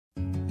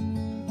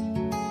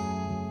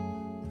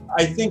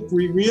I think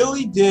we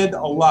really did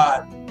a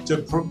lot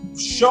to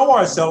show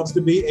ourselves to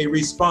be a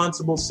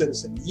responsible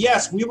citizen.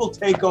 Yes, we will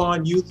take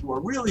on youth who are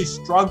really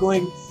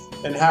struggling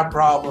and have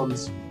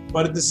problems,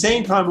 but at the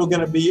same time, we're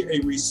going to be a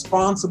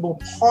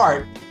responsible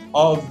part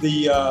of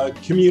the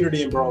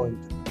community in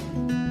Burlington.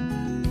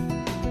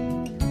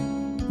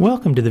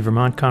 Welcome to the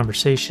Vermont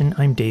Conversation.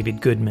 I'm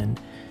David Goodman.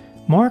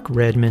 Mark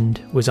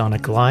Redmond was on a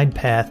glide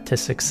path to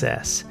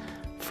success.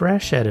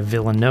 Fresh out of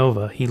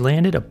Villanova, he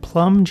landed a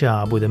plum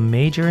job with a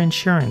major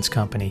insurance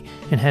company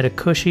and had a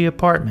cushy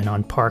apartment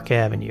on Park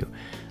Avenue.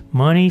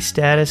 Money,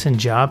 status, and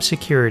job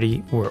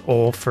security were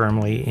all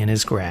firmly in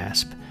his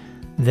grasp.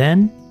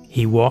 Then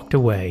he walked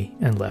away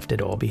and left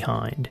it all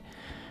behind.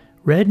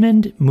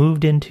 Redmond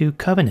moved into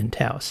Covenant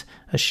House,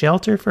 a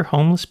shelter for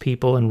homeless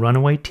people and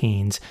runaway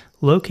teens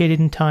located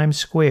in Times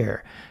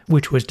Square,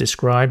 which was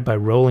described by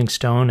Rolling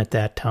Stone at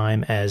that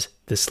time as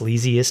the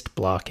sleaziest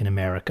block in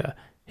America.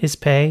 His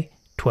pay,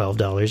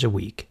 $12 a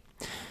week.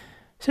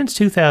 Since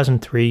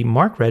 2003,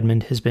 Mark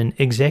Redmond has been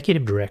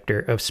Executive Director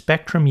of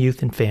Spectrum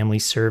Youth and Family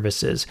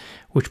Services,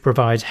 which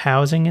provides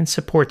housing and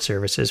support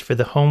services for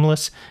the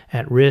homeless,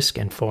 at-risk,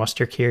 and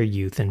foster care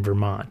youth in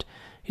Vermont.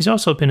 He's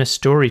also been a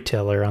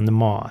storyteller on The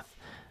Moth.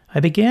 I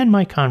began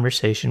my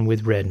conversation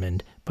with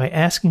Redmond by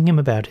asking him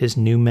about his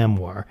new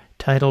memoir,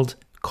 titled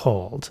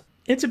Called.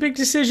 It's a big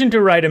decision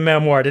to write a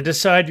memoir, to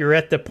decide you're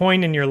at the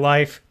point in your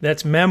life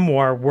that's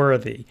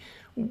memoir-worthy.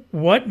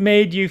 What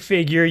made you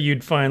figure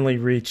you'd finally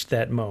reached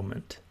that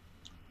moment?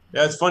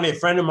 Yeah, it's funny. A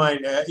friend of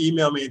mine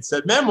emailed me and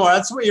said, memoir,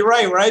 that's what you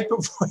write right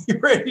before you're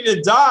ready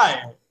to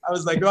die. I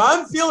was like, well,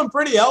 I'm feeling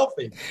pretty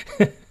healthy.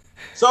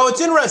 So it's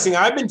interesting.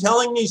 I've been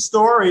telling these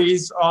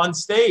stories on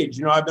stage.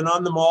 You know, I've been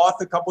on The Moth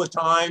a couple of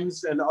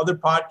times and other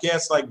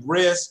podcasts like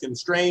Risk and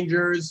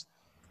Strangers.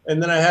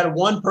 And then I had a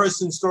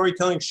one-person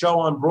storytelling show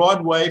on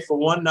Broadway for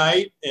one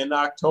night in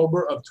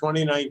October of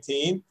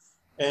 2019.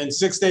 And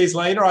 6 days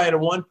later, I had a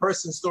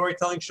one-person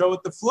storytelling show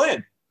at the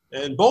Flynn.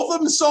 And both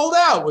of them sold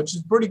out, which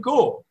is pretty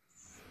cool.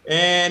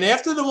 And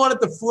after the one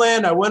at the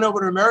Flynn, I went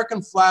over to American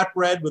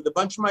Flatbread with a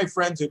bunch of my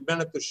friends who'd been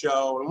at the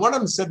show. And one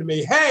of them said to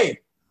me, hey,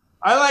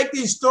 I like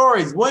these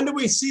stories. When do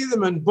we see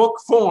them in book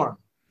form?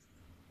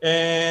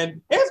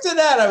 And after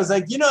that, I was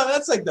like, you know,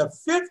 that's like the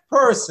fifth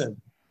person,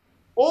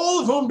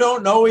 all of whom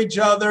don't know each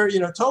other, you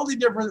know, totally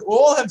different.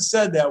 All have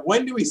said that.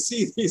 When do we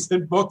see these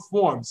in book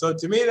form? So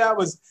to me, that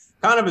was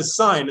kind of a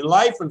sign. In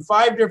life, when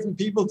five different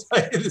people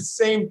tell you the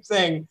same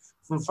thing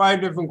from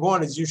five different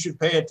corners, you should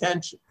pay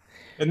attention.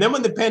 And then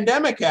when the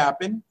pandemic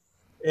happened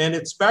and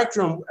at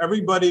Spectrum,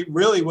 everybody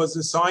really was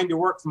assigned to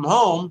work from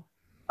home,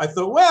 I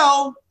thought,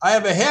 well, I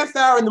have a half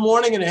hour in the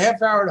morning and a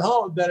half hour at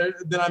home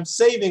that I'm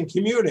saving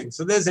commuting.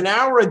 So there's an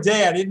hour a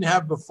day I didn't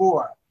have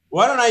before.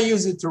 Why don't I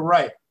use it to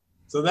write?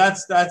 So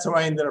that's how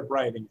I ended up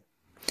writing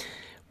it.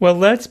 Well,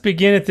 let's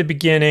begin at the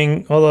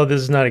beginning, although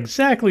this is not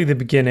exactly the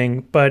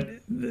beginning, but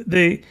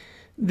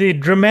the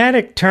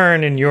dramatic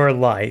turn in your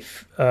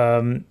life,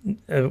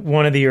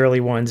 one of the early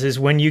ones, is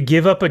when you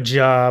give up a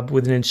job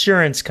with an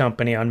insurance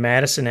company on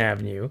Madison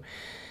Avenue.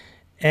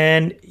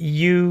 And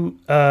you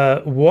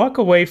walk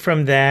away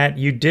from that,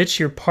 you ditch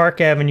your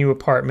Park Avenue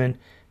apartment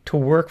to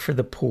work for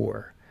the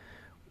poor.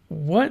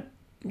 What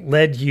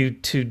led you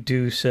to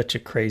do such a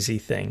crazy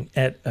thing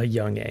at a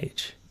young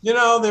age? You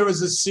know, there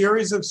was a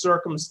series of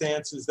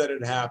circumstances that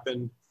had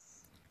happened.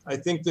 I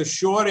think the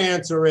short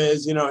answer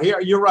is, you know,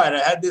 here, you're right. I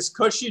had this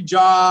cushy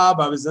job.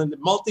 I was in a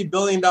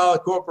multi-billion-dollar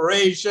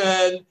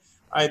corporation.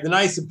 I had the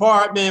nice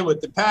apartment with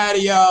the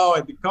patio, I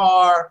had the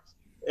car.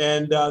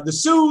 And the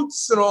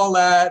suits and all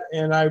that.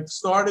 And I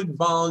started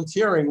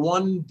volunteering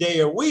one day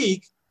a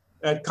week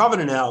at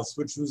Covenant House,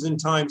 which was in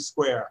Times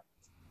Square.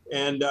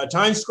 And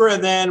Times Square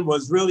then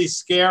was really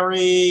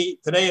scary.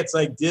 Today it's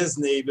like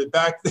Disney, but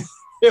back then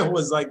it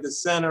was like the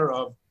center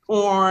of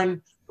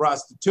porn,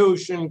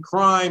 prostitution,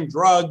 crime,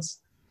 drugs.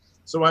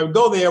 So I would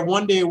go there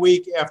one day a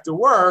week after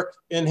work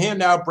and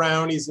hand out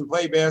brownies and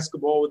play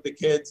basketball with the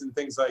kids and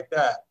things like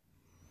that.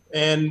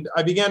 And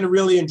I began to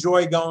really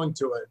enjoy going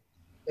to it.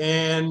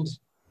 And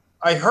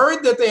I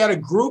heard that they had a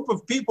group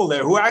of people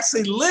there who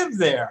actually lived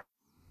there,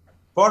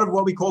 part of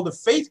what we call the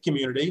faith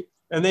community,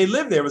 and they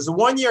lived there. It was a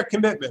one-year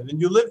commitment,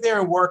 and you lived there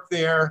and worked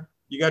there.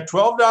 You got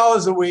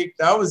 $12 a week.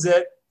 That was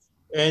it,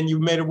 and you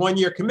made a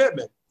one-year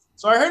commitment.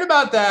 So I heard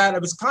about that. I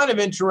was kind of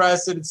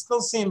interested. It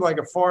still seemed like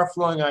a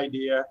far-flung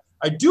idea.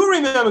 I do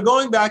remember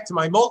going back to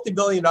my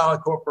multi-billion-dollar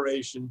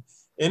corporation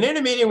and in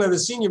a meeting with the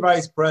senior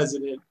vice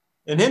president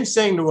and him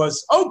saying to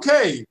us,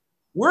 okay,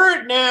 we're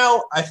at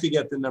now, I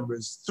forget the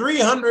numbers,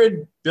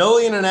 300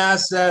 billion in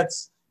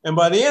assets. And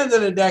by the end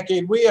of the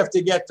decade, we have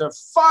to get to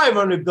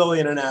 500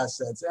 billion in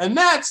assets. And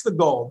that's the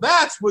goal.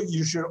 That's what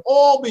you should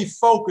all be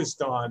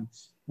focused on,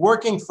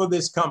 working for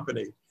this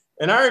company.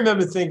 And I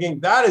remember thinking,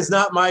 that is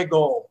not my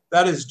goal.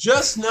 That is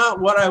just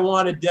not what I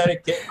want to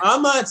dedicate.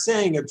 I'm not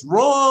saying it's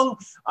wrong.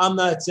 I'm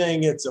not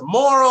saying it's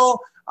immoral.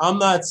 I'm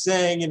not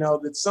saying, you know,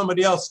 that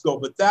somebody else go,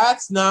 but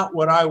that's not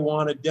what I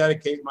want to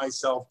dedicate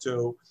myself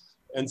to.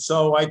 And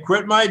so I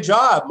quit my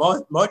job,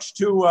 much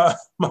to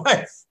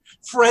my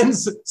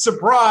friends'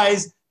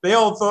 surprise. they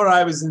all thought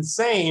I was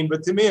insane,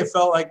 but to me, it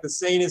felt like the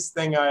sanest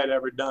thing I had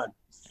ever done.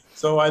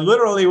 So I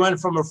literally went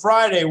from a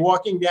Friday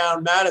walking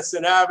down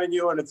Madison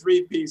Avenue in a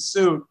three-piece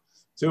suit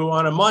to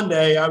on a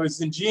Monday, I was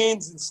in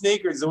jeans and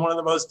sneakers in one of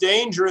the most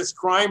dangerous,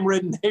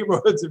 crime-ridden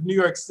neighborhoods of New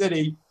York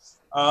City,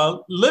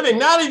 living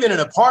not even in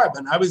an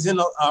apartment. I was in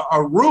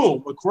a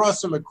room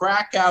across from a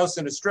crack house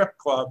and a strip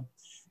club,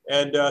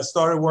 and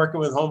started working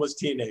with homeless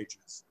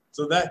teenagers.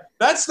 So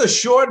that's the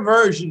short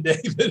version,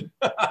 David,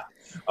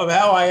 of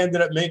how I ended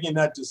up making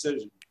that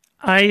decision.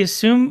 I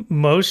assume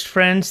most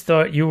friends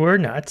thought you were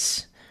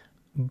nuts,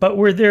 but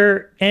were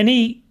there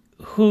any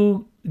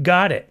who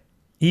got it?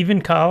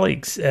 Even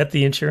colleagues at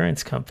the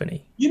insurance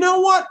company? You know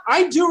what?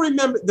 I do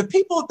remember the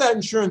people at that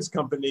insurance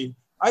company.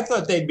 I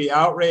thought they'd be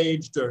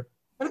outraged, and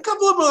a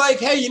couple of them were like,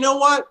 hey, you know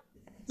what?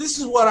 This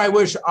is what I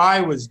wish I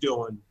was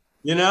doing.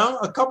 You know,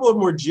 a couple of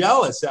them were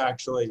jealous,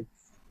 actually.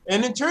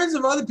 And in terms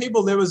of other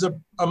people, there was a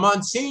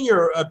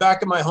Monsignor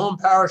back in my home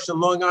parish in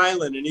Long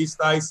Island in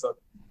East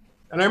Islip.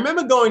 And I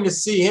remember going to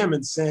see him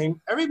and saying,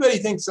 everybody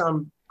thinks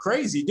I'm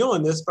crazy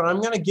doing this, but I'm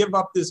going to give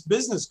up this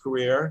business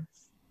career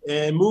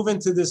and move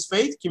into this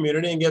faith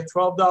community and get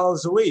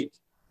 $12 a week.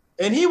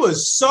 And he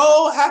was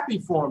so happy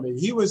for me.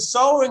 He was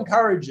so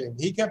encouraging.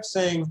 He kept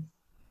saying,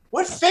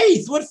 what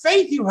faith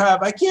you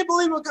have. I can't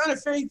believe what kind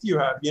of faith you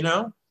have, you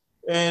know?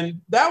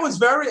 And that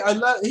was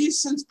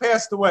he's since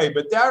passed away,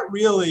 but that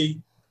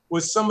really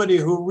was somebody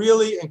who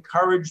really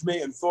encouraged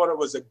me and thought it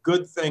was a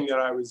good thing that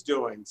I was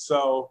doing.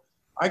 So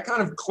I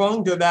kind of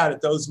clung to that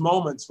at those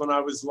moments when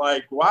I was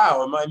like,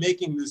 wow, am I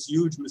making this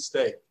huge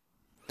mistake?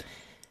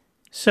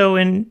 So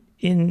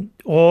in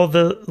all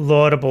the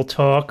laudable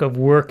talk of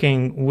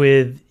working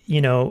with,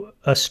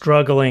 a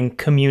struggling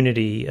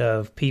community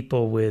of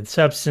people with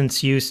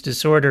substance use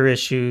disorder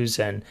issues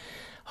and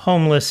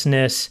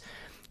homelessness,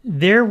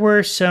 there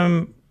were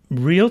some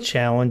real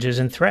challenges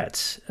and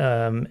threats.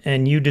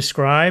 And you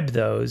described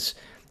those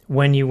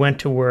when you went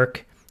to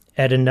work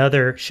at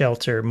another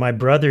shelter, My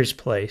Brother's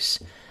Place,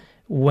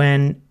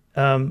 when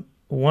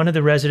one of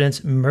the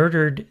residents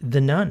murdered the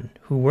nun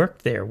who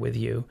worked there with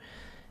you.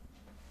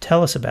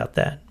 Tell us about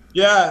that.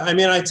 Yeah, I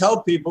mean, I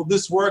tell people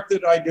this work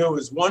that I do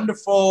is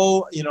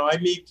wonderful. I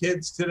meet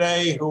kids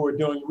today who are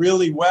doing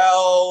really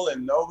well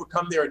and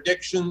overcome their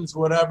addictions,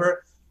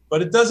 whatever,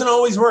 but it doesn't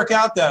always work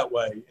out that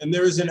way. And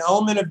there is an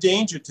element of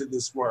danger to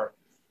this work.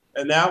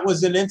 And that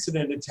was an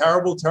incident, a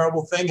terrible,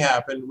 terrible thing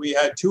happened. We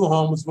had two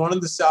homes, one in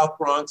the South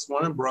Bronx,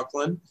 one in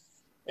Brooklyn.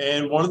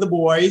 And one of the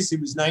boys, he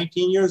was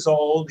 19 years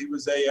old. He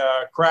was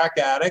a crack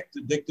addict,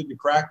 addicted to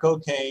crack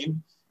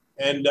cocaine.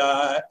 And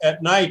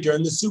at night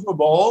during the Super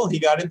Bowl, he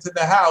got into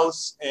the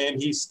house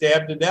and he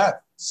stabbed to death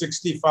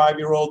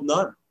 65-year-old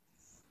nun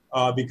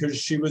because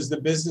she was the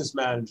business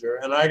manager.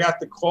 And I got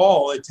the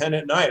call at 10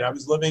 at night. I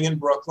was living in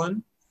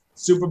Brooklyn.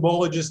 Super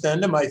Bowl had just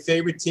ended. My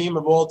favorite team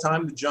of all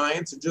time, the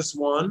Giants, had just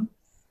won.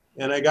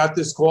 And I got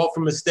this call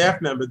from a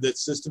staff member that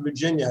Sister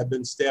Virginia had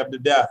been stabbed to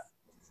death.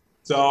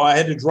 So I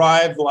had to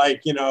drive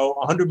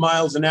 100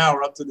 miles an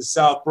hour up to the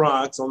South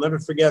Bronx. I'll never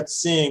forget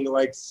seeing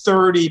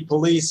 30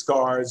 police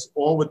cars,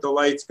 all with the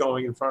lights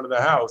going in front of the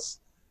house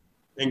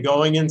and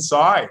going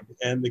inside.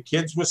 And the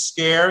kids were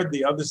scared.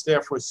 The other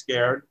staff were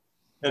scared.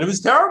 And it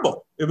was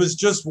terrible. It was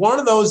just one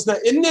of those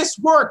that in this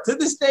work, to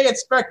this day at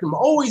Spectrum,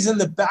 always in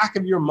the back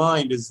of your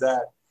mind is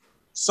that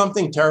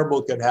something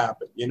terrible could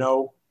happen.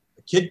 A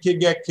kid could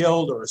get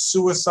killed or a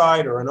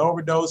suicide or an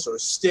overdose or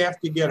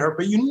staff could get hurt,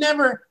 but you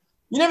never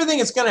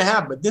think it's going to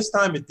happen, but this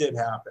time it did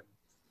happen.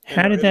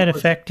 How did that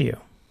affect you?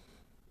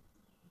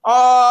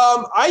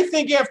 I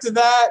think after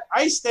that,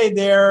 I stayed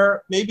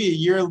there maybe a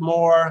year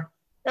more.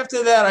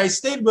 After that,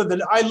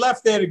 I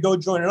left there to go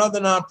join another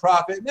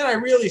nonprofit. And then I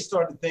really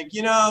started to think,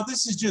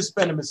 this has just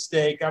been a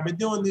mistake. I've been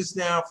doing this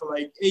now for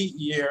 8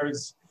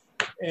 years.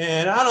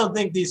 And I don't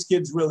think these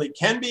kids really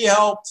can be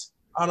helped.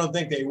 I don't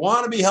think they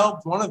want to be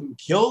helped. One of them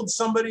killed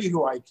somebody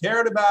who I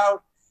cared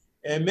about.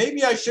 And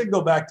maybe I should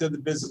go back to the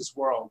business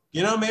world.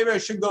 Maybe I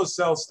should go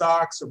sell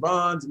stocks or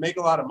bonds and make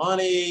a lot of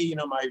money.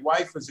 My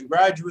wife was in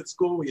graduate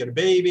school. We had a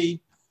baby.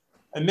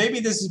 And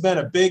maybe this has been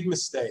a big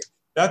mistake.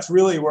 That's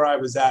really where I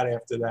was at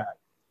after that.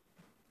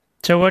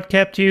 So what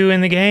kept you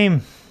in the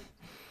game?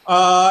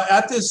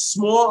 At this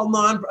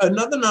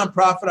another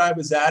nonprofit I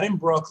was at in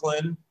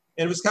Brooklyn.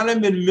 And it was kind of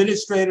an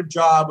administrative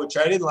job, which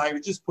I didn't like. It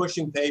was just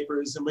pushing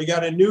papers. And we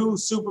got a new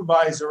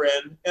supervisor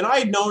in. And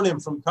I had known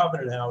him from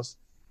Covenant House.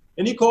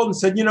 And he called and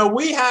said,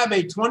 we have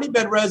a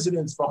 20-bed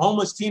residence for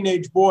homeless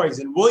teenage boys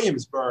in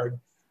Williamsburg.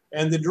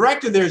 And the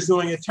director there is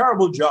doing a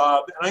terrible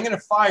job. And I'm going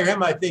to fire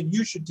him. I think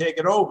you should take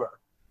it over.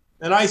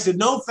 And I said,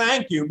 no,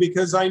 thank you,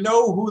 because I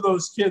know who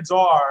those kids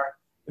are.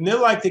 And they're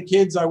like the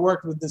kids I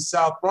worked with in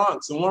South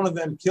Bronx. And one of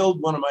them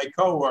killed one of my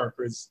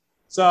coworkers.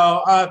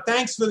 So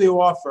thanks for the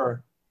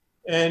offer.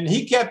 And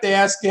he kept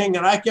asking,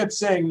 and I kept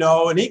saying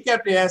no. And he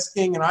kept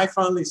asking, and I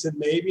finally said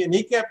maybe. And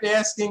he kept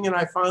asking, and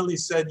I finally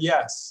said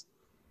yes.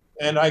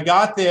 And I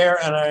got there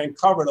and I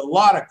uncovered a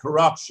lot of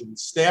corruption.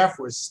 Staff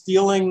were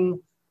stealing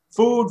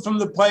food from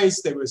the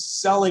place. They were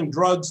selling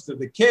drugs to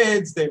the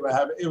kids.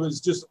 It was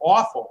just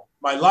awful.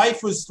 My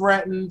life was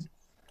threatened.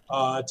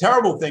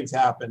 Terrible things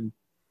happened.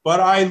 But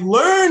I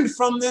learned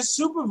from this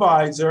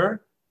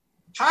supervisor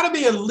how to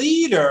be a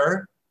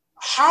leader,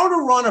 how to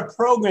run a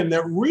program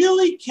that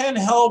really can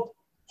help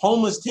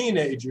homeless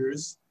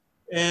teenagers.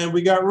 And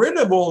we got rid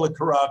of all the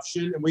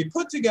corruption, and we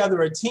put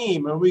together a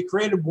team, and we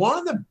created one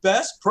of the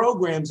best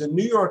programs in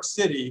New York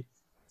City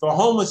for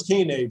homeless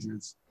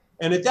teenagers.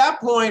 And at that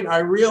point, I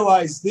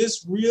realized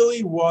this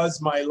really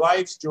was my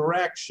life's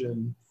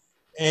direction,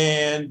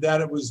 and that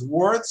it was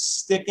worth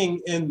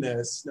sticking in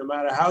this, no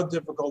matter how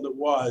difficult it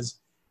was.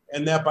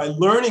 And that by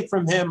learning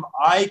from him,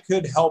 I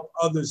could help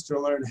others to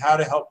learn how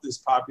to help this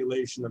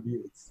population of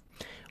youth.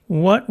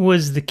 What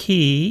was the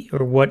key,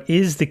 or what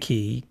is the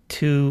key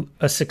to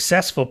a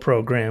successful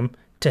program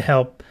to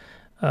help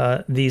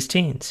these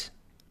teens?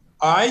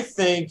 I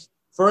think,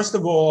 first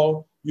of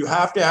all, you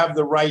have to have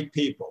the right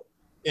people.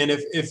 And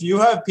if you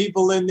have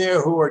people in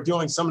there who are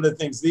doing some of the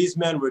things these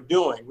men were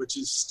doing, which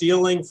is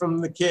stealing from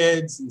the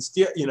kids and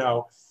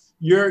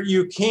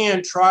you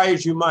can't try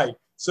as you might.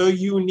 So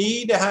you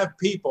need to have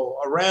people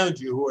around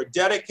you who are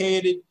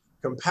dedicated,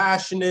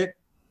 compassionate,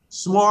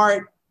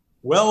 smart,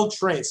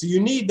 well-trained. So you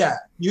need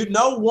that.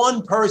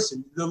 One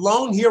person, the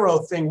lone hero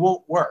thing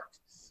won't work.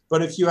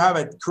 But if you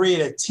create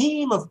a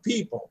team of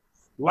people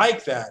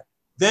like that,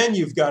 then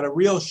you've got a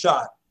real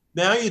shot.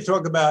 Now you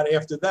talk about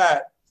after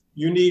that,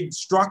 you need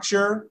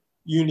structure,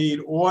 you need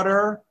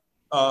order.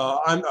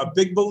 I'm a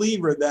big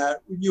believer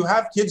that you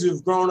have kids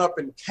who've grown up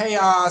in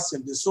chaos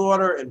and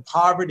disorder and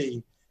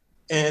poverty,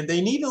 and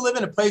they need to live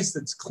in a place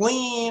that's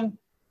clean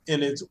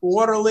and it's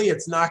orderly,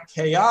 it's not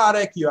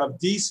chaotic, you have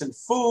decent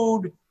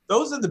food.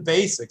 Those are the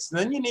basics. And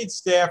then you need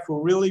staff who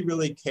really,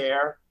 really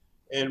care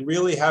and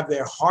really have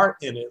their heart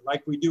in it,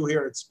 like we do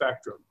here at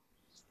Spectrum.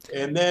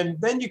 And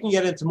then you can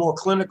get into more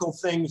clinical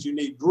things. You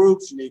need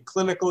groups, you need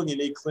clinical, you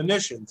need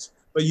clinicians.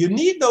 But you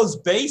need those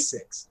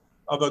basics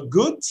of a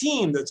good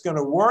team that's going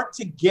to work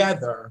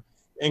together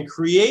and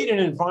create an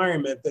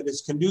environment that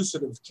is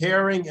conducive of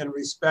caring and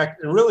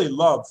respect and really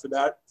love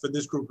for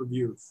this group of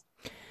youth.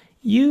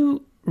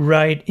 You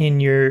write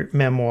in your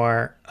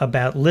memoir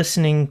about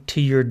listening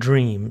to your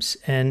dreams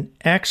and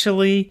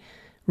actually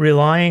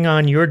relying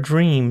on your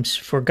dreams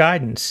for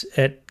guidance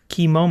at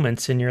key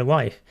moments in your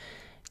life.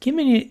 Give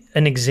me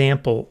an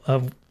example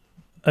of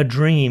a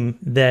dream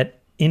that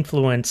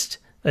influenced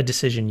a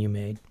decision you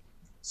made.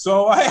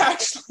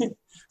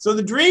 So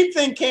the dream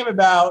thing came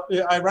about.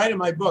 I write in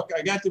my book,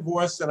 I got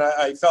divorced and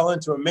I fell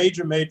into a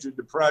major, major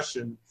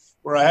depression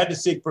where I had to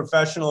seek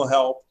professional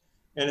help.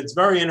 And it's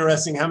very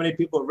interesting how many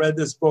people have read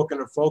this book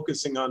and are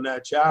focusing on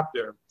that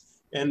chapter.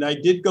 And I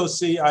did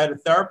I had a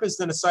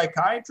therapist and a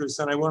psychiatrist,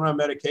 and I went on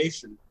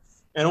medication.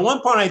 And at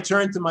one point I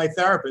turned to my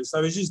therapist. I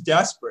was just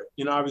desperate.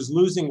 I was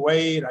losing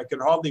weight. I could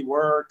hardly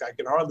work. I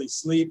could hardly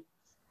sleep.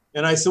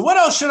 And I said, what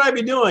else should I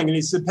be doing? And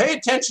he said, pay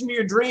attention to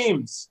your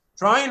dreams.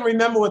 Try and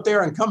remember what they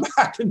are and come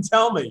back and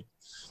tell me.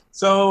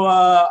 So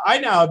I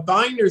now have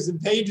binders and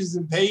pages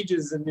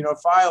and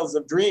files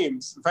of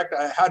dreams. In fact,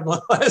 I had one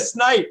last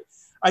night.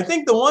 I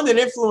think the one that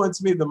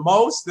influenced me the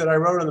most that I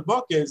wrote in the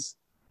book is,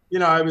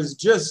 I was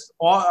just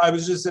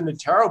in a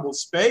terrible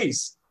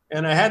space.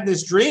 And I had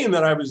this dream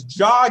that I was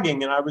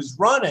jogging and I was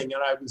running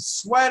and I was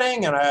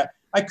sweating and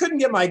I couldn't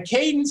get my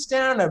cadence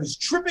down. I was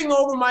tripping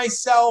over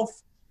myself.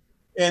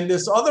 And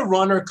this other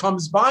runner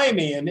comes by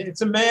me, and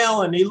it's a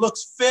male, and he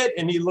looks fit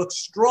and he looks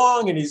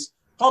strong and he's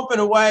pumping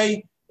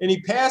away, and he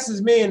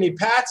passes me and he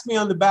pats me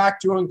on the back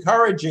to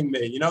encouraging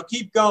me,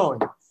 keep going.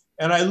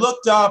 And I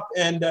looked up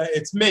and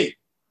it's me.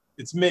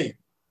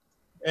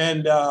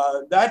 And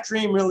that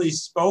dream really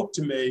spoke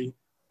to me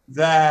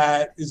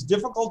that as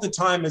difficult a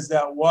time as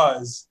that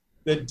was,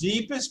 the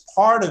deepest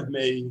part of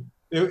me,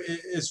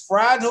 as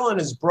fragile and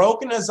as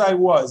broken as I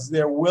was,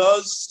 there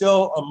was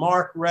still a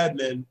Mark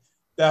Redmond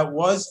that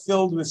was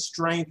filled with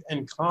strength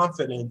and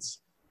confidence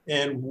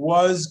and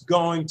was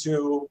going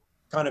to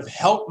kind of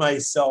help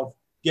myself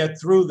get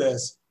through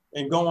this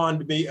and go on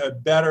to be a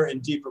better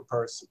and deeper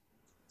person.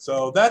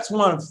 So that's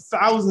one of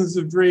thousands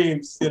of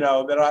dreams, that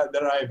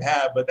I've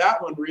had, but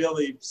that one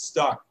really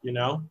stuck,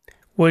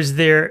 Was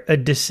there a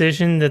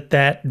decision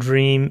that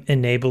dream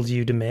enabled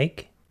you to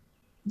make?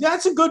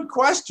 That's a good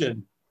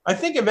question. I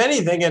think if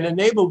anything, it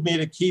enabled me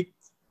to keep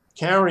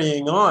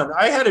carrying on.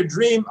 I had a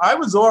dream. I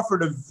was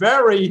offered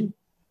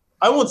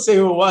I won't say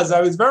who it was. I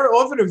was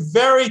offered a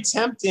very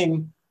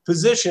tempting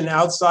position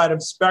outside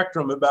of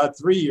Spectrum about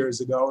 3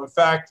 years ago. In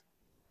fact,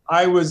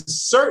 I was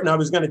certain I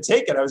was going to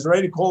take it. I was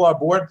ready to call our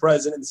board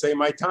president and say,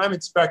 my time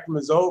at Spectrum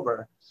is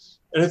over.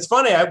 And it's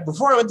funny,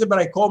 before I went to bed,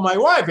 I called my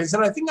wife. I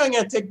said, I think I'm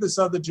going to take this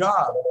other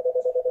job.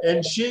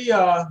 And she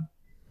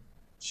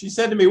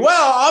said to me,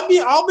 well,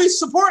 I'll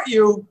support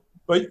you,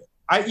 but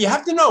you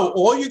have to know,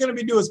 all you're going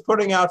to be doing is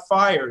putting out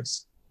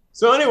fires.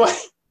 So anyway,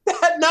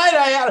 that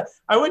night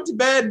I went to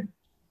bed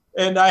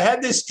and I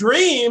had this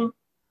dream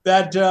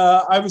that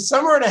I was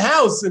somewhere in a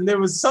house and there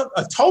was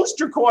a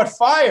toaster caught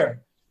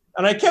fire.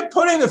 And I kept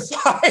putting the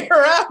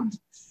fire out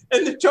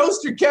and the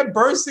toaster kept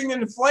bursting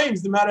into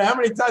flames no matter how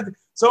many times.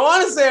 So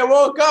honestly, I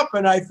woke up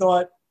and I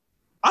thought,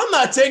 I'm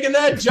not taking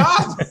that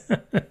job.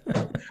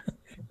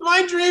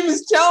 My dream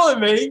is telling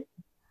me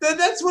that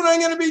that's what I'm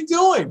going to be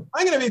doing.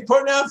 I'm going to be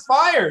putting out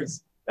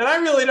fires. And I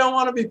really don't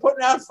want to be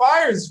putting out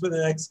fires for the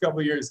next couple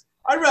of years.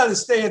 I'd rather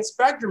stay at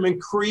Spectrum and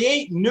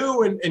create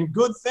new and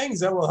good things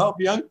that will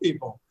help young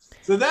people.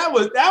 So that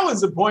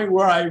was the point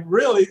where I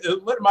really,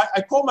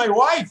 I called my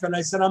wife and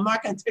I said, I'm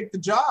not going to take the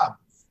job.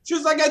 She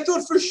was like, I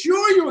thought for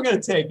sure you were going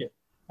to take it.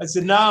 I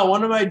said, no,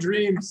 one of my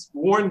dreams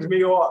warned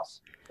me off.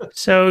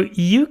 So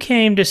you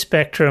came to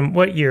Spectrum,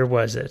 what year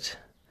was it?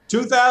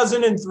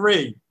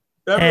 2003,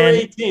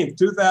 February 18th,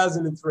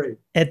 2003.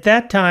 At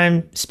that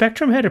time,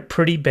 Spectrum had a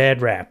pretty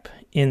bad rap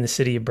in the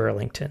city of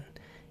Burlington.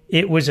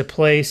 It was a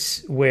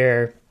place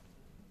where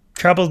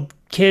troubled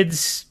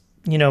kids,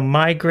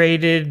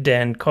 migrated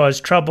and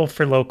caused trouble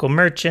for local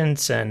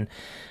merchants, and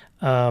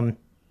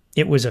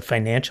it was a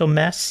financial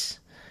mess.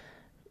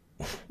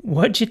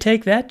 What'd you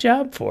take that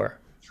job for?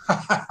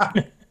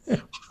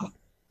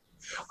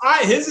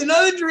 Here's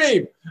another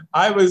dream.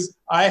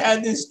 I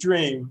had this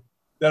dream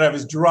that I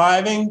was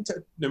driving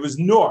to, it was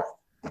north,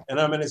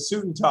 and I'm in a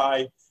suit and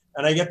tie,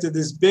 and I get to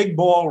this big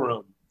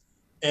ballroom,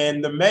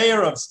 and the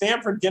mayor of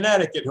Stamford,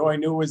 Connecticut, who I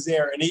knew was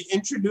there, and he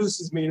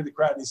introduces me to the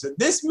crowd. He said,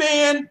 this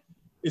man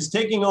is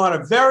taking on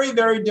a very,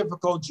 very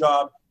difficult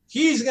job.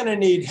 He's going to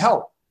need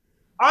help.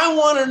 I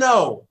want to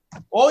know,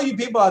 all you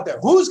people out there,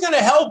 who's going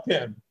to help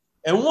him?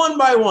 And one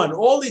by one,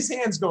 all these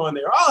hands go in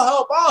there. I'll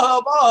help, I'll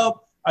help, I'll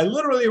help. I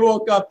literally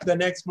woke up the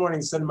next morning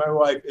and said to my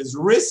wife, as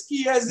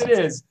risky as it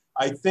is,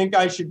 I think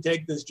I should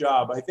take this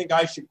job. I think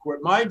I should quit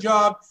my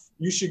job.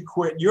 You should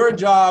quit your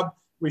job.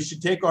 We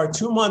should take our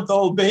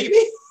 2-month-old baby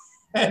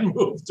and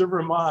move to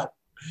Vermont.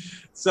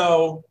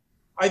 So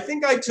I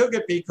think I took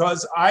it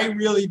because I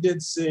really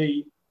did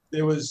see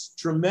there was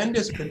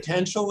tremendous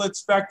potential at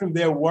Spectrum.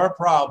 There were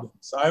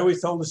problems. I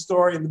always told the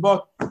story in the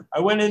book. I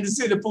went in to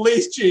see the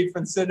police chief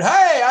and said,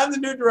 hey, I'm the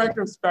new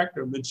director of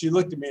Spectrum. And she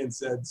looked at me and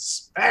said,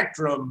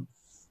 Spectrum,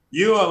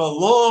 you have a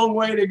long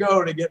way to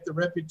go to get the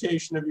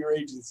reputation of your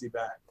agency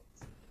back.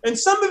 And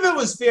some of it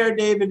was fair,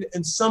 David,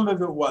 and some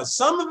of it was.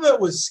 Some of it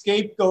was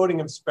scapegoating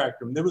of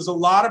Spectrum. There was a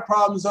lot of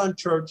problems on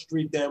Church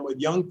Street then with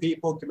young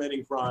people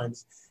committing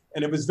crimes.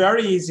 And it was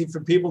very easy for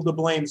people to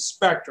blame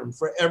Spectrum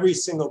for every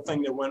single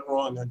thing that went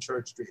wrong on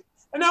Church Street.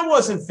 And that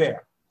wasn't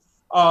fair.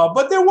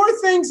 But there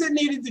were things that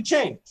needed to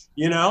change,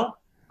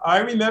 I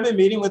remember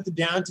meeting with the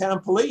downtown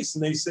police,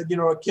 and they said,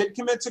 a kid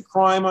commits a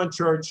crime on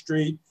Church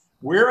Street.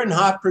 We're in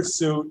hot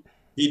pursuit.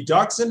 He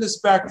ducks into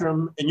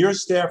Spectrum, and your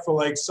staff were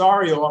like,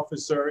 sorry,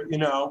 officer,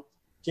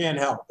 can't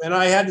help. And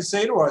I had to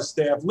say to our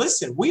staff,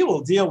 listen, we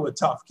will deal with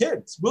tough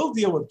kids. We'll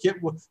deal with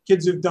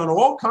kids who've done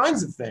all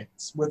kinds of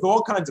things with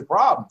all kinds of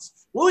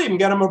problems. We'll even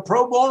get them a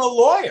pro bono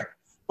lawyer.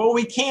 But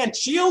we can't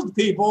shield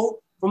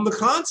people from the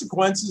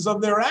consequences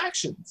of their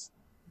actions.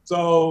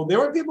 So there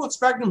were people at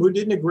Spectrum who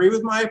didn't agree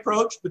with my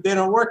approach, but they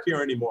don't work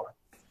here anymore.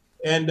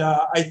 And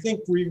I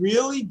think we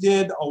really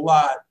did a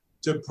lot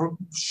to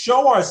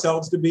show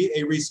ourselves to be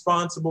a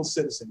responsible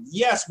citizen.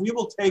 Yes, we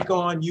will take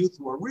on youth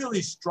who are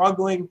really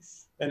struggling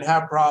and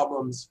have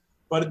problems,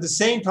 but at the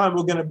same time,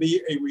 we're going to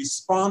be a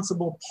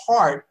responsible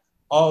part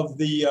of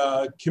the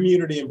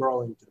community in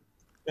Burlington.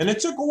 And it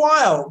took a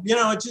while,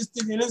 it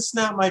didn't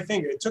snap my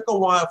finger. It took a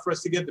while for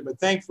us to get there, but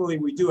thankfully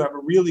we do have a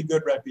really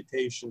good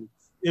reputation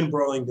in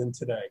Burlington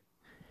today.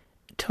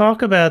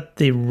 Talk about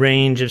the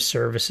range of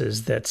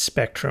services that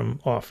Spectrum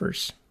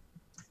offers.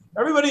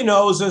 Everybody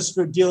knows us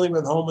for dealing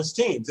with homeless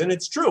teens, and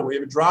it's true. We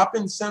have a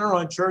drop-in center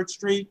on Church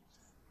Street.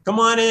 Come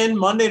on in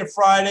Monday to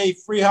Friday,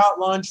 free hot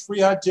lunch, free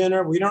hot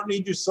dinner. We don't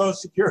need your Social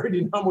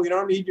Security number. We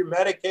don't need your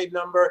Medicaid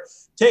number.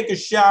 Take a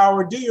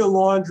shower, do your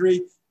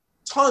laundry,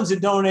 tons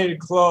of donated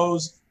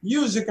clothes,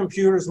 use the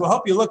computers. We'll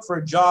help you look for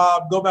a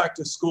job, go back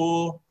to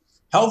school.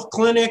 Health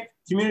clinic,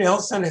 community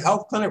health center,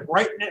 health clinic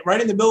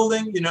right in the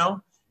building,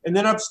 And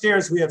then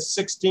upstairs, we have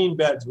 16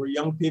 beds where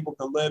young people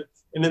can live.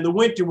 And in the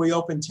winter, we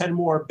open 10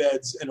 more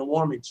beds in a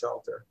warming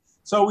shelter.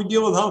 So we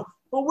deal with home.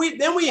 But we're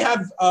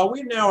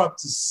now up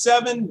to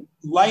 7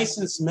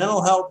 licensed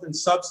mental health and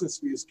substance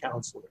abuse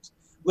counselors.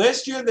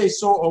 Last year, they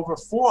saw over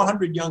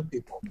 400 young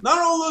people. Not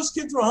all those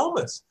kids were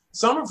homeless.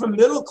 Some are from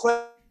middle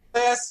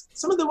class.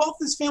 Some of the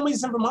wealthiest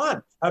families in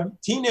Vermont have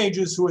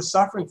teenagers who are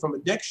suffering from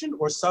addiction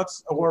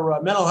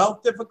or mental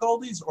health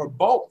difficulties or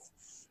both.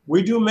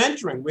 We do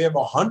mentoring. We have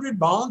 100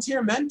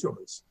 volunteer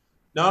mentors.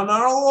 Now,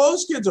 not all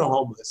those kids are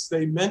homeless.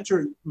 They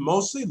mentor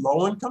mostly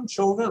low-income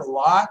children a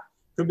lot.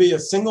 Could be a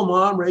single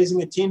mom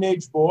raising a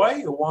teenage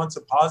boy who wants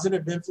a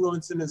positive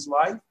influence in his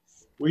life.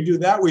 We do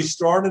that. We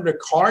started a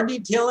car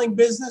detailing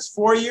business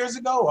 4 years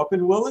ago up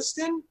in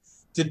Williston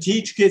to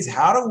teach kids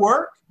how to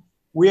work.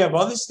 We have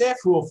other staff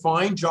who will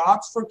find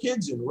jobs for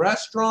kids in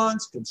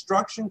restaurants,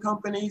 construction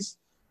companies.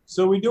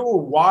 So we do a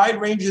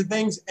wide range of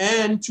things.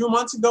 And 2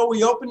 months ago,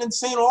 we opened in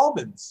St.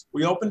 Albans.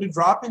 We opened a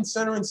drop-in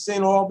center in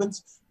St.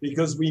 Albans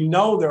because we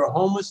know there are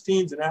homeless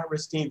teens and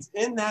at-risk teens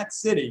in that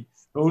city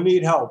who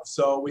need help.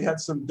 So we had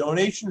some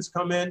donations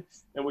come in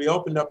and we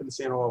opened up in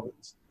St.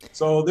 Albans.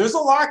 So there's a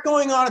lot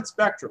going on at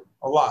Spectrum,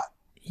 a lot.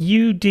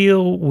 You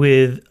deal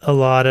with a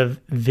lot of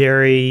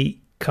very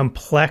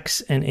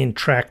complex and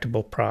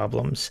intractable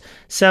problems: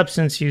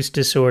 substance use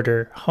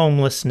disorder,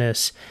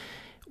 homelessness.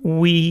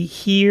 We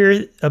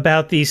hear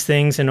about these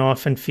things and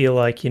often feel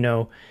like,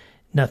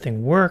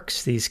 nothing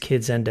works. These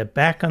kids end up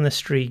back on the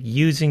street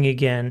using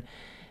again.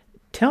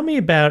 Tell me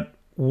about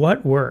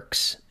what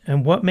works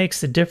and what makes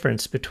the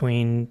difference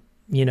between,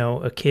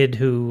 a kid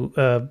who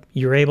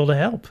you're able to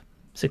help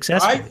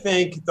successfully. I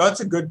think that's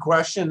a good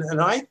question.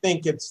 And I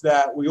think it's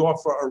that we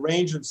offer a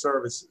range of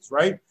services,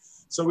 right?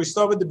 So we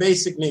start with the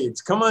basic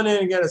needs. Come on in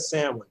and get a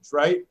sandwich,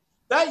 right?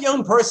 That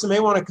young person may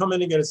want to come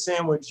in and get a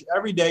sandwich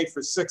every day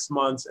for 6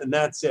 months, and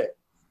that's it.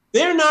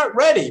 They're not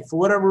ready, for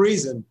whatever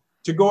reason,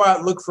 to go out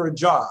and look for a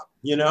job,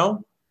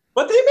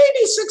 But they may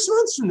be 6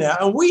 months from now,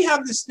 and we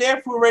have the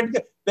staff who are ready to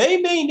go. They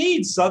may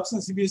need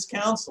substance abuse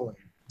counseling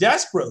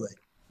desperately.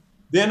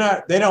 They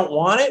don't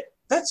want it.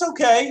 That's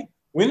okay.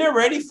 When they're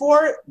ready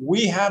for it,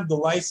 we have the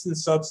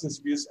licensed substance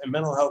abuse and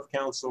mental health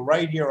counsel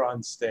right here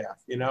on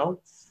staff,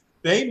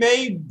 They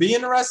may be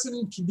interested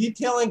in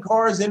detailing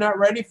cars they're not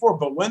ready for,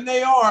 but when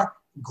they are,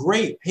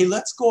 great. Hey,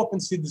 let's go up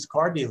and see this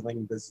car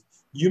dealing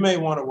business. You may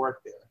want to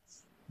work there.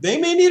 They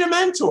may need a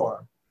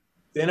mentor.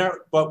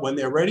 But when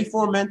they're ready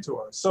for a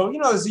mentor. So,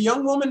 there's a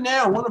young woman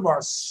now, one of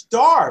our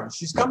stars.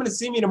 She's coming to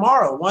see me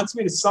tomorrow, wants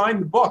me to sign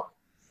the book.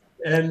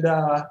 And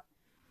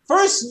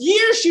first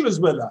year she was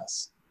with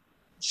us,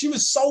 she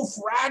was so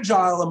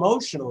fragile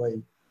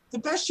emotionally. The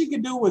best she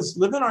could do was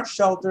live in our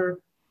shelter,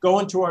 go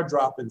into our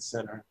drop-in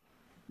center.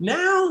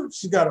 Now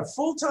she's got a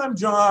full-time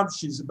job.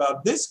 She's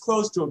about this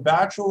close to a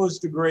bachelor's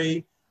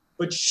degree,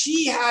 but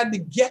she had to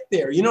get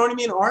there. You know what I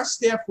mean? Our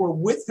staff were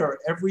with her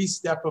every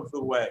step of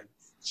the way.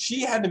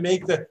 She had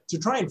to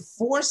try and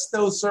force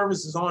those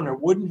services on her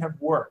wouldn't have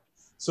worked.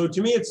 So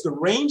to me, it's the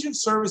range of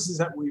services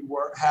that we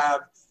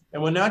have,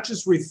 and we're not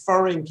just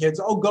referring kids,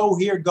 oh, go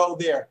here, go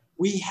there.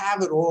 We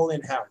have it all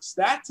in-house.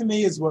 That to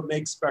me is what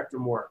makes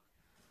Spectrum work.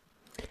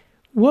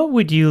 What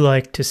would you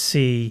like to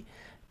see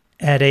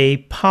at a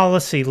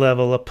policy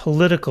level, a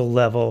political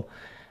level,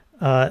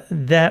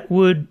 that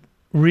would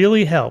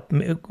really help?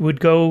 It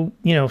would go,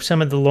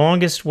 some of the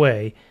longest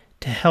way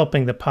to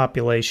helping the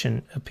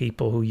population of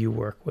people who you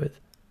work with.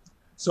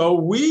 So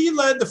we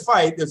led the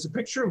fight. There's a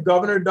picture of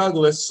Governor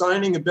Douglas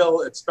signing a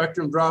bill at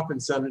Spectrum Drop-In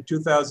Center in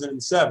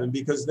 2007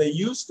 because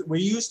we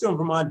used to in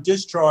Vermont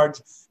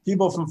discharge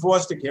people from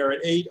foster care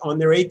on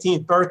their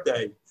 18th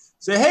birthday.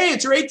 Say, hey,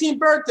 it's your 18th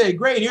birthday.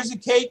 Great. Here's a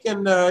cake.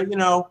 And,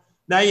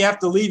 now you have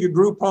to leave your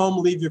group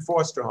home, leave your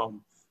foster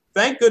home.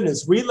 Thank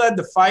goodness we led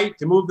the fight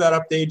to move that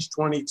up to age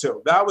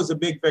 22. That was a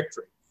big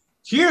victory.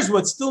 Here's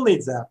what still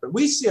needs to happen.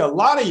 We see a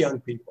lot of young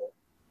people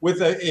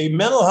with a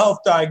mental health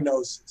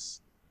diagnosis,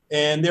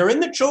 and they're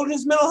in the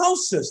children's mental health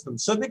system.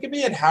 So they could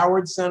be at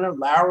Howard Center,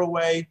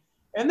 Laraway,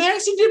 and they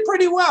actually did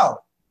pretty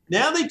well.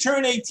 Now they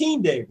turn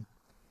 18, David.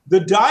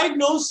 The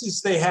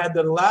diagnosis they had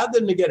that allowed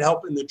them to get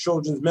help in the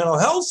children's mental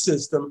health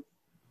system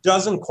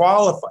doesn't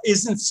qualify,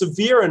 isn't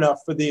severe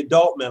enough for the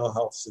adult mental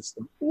health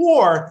system,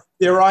 or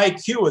their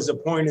IQ is a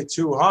point or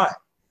two high.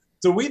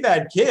 So we've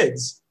had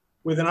kids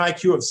with an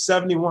IQ of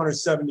 71 or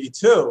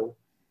 72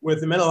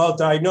 with a mental health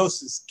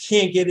diagnosis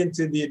can't get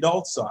into the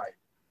adult side.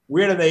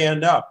 Where do they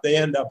end up? They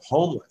end up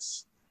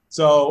homeless.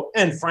 So,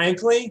 and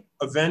frankly,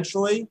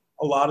 eventually,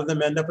 a lot of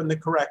them end up in the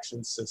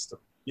corrections system,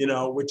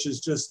 which is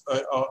just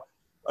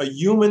a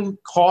human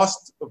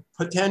cost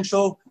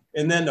potential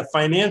and then the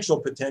financial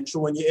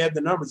potential when you add the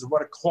numbers of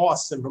what it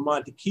costs in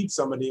Vermont to keep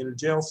somebody in a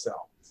jail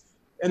cell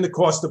and the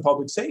cost of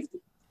public safety.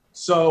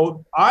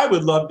 So I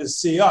would love to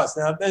see us.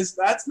 Now,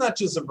 that's not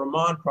just a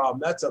Vermont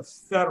problem. That's a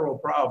federal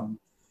problem.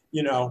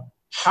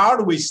 How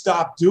do we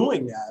stop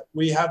doing that?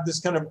 We have this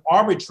kind of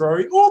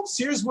arbitrary, oops,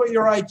 here's what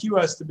your IQ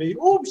has to be.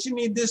 Oops, you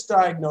need this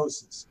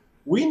diagnosis.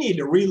 We need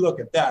to relook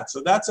at that.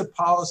 So that's a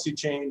policy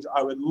change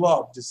I would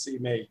love to see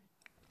made.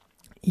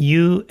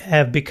 You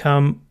have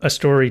become a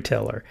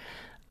storyteller,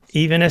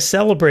 even a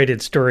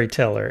celebrated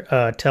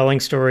storyteller, telling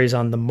stories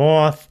on The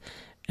Moth,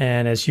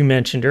 and as you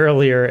mentioned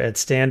earlier, at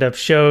stand-up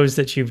shows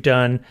that you've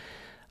done.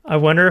 I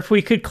wonder if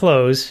we could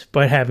close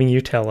by having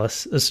you tell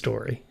us a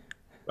story.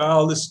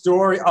 Well, the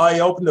story I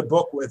opened the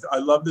book with, I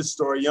love this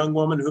story. A young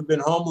woman who'd been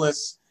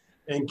homeless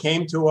and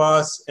came to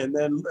us and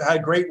then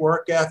had great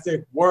work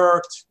ethic,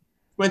 worked,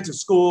 went to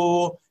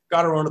school,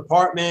 got her own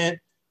apartment,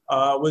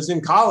 was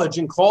in college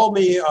and called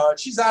me.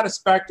 She's out of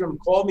Spectrum,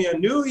 called me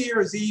on New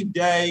Year's Eve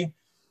day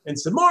and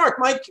said, Mark,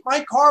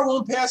 my car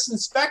won't pass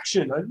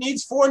inspection. It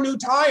needs 4 new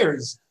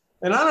tires.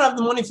 And I don't have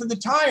the money for the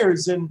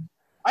tires. And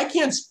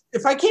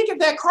if I can't get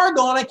that car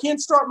going, I can't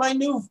start my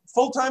new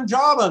full-time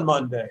job on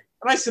Monday.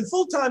 And I said,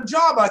 full-time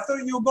job? I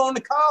thought you were going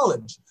to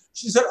college.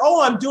 She said,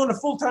 oh, I'm doing a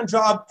full-time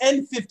job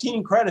and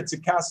 15 credits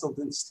at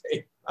Castleton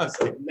State. I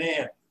was like,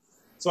 man.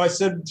 So I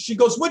said, she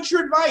goes, what's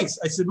your advice?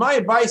 I said, my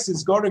advice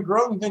is go to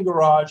Groningen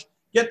Garage,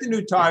 get the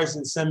new tires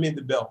and send me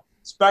the bill.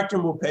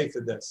 Spectrum will pay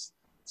for this.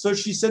 So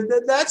she said,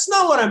 that's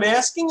not what I'm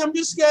asking. I'm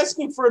just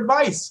asking for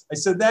advice. I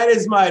said, that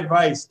is my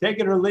advice. Take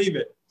it or leave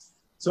it.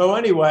 So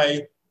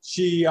anyway,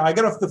 I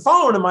got off the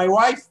phone and my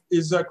wife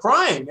is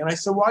crying. And I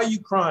said, why are you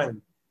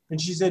crying? And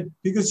she said,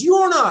 because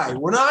you and I,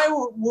 when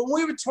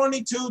we were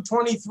 22,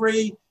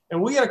 23,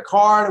 and we had a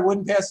car and it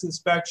wouldn't pass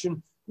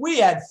inspection, we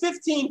had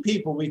 15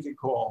 people we could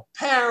call.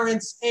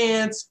 Parents,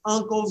 aunts,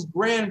 uncles,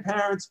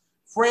 grandparents,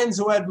 friends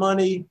who had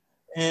money.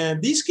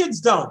 And these kids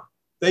don't.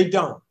 They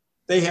don't.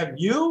 They have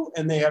you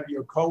and they have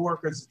your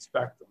coworkers at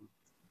Spectrum.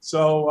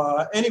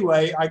 So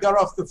anyway, I got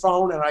off the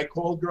phone and I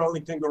called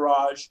Burlington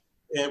Garage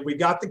and we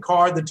got the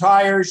car, the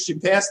tires. She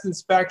passed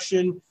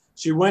inspection.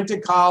 She went to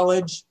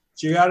college.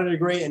 She got a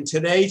degree. And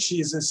today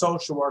she's a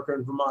social worker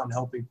in Vermont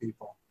helping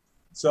people.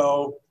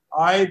 So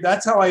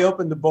that's how I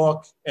opened the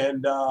book.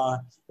 And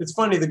it's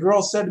funny. The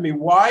girl said to me,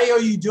 why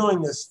are you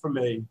doing this for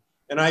me?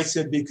 And I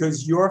said,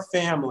 because you're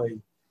family.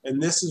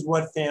 And this is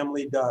what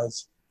family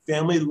does.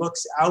 Family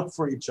looks out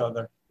for each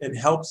other and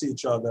helps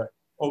each other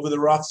over the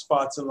rough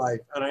spots in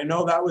life. And I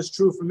know that was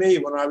true for me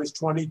when I was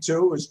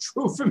 22. It was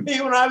true for me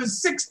when I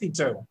was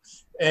 62.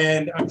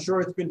 And I'm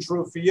sure it's been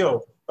true for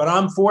you. But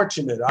I'm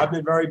fortunate. I've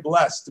been very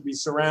blessed to be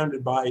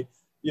surrounded by,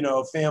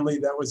 a family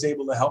that was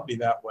able to help me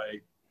that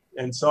way.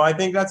 And so I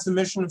think that's the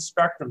mission of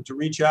Spectrum, to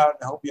reach out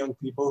and help young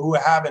people who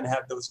haven't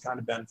had those kind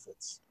of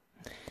benefits.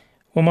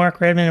 Well,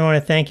 Mark Redmond, I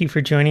want to thank you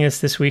for joining us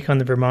this week on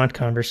the Vermont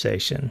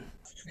Conversation.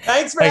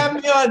 Thanks for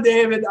having me on,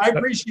 David. I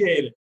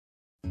appreciate it.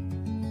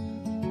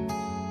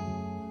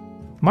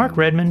 Mark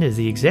Redmond is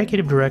the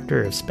Executive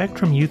Director of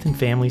Spectrum Youth and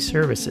Family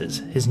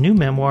Services. His new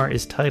memoir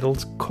is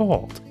titled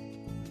Called.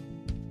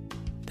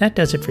 That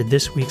does it for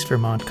this week's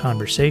Vermont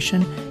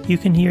Conversation. You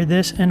can hear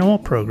this and all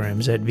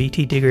programs at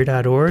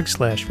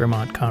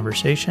vtdigger.org/Vermont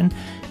Conversation.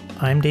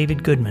 I'm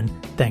David Goodman.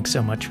 Thanks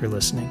so much for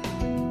listening.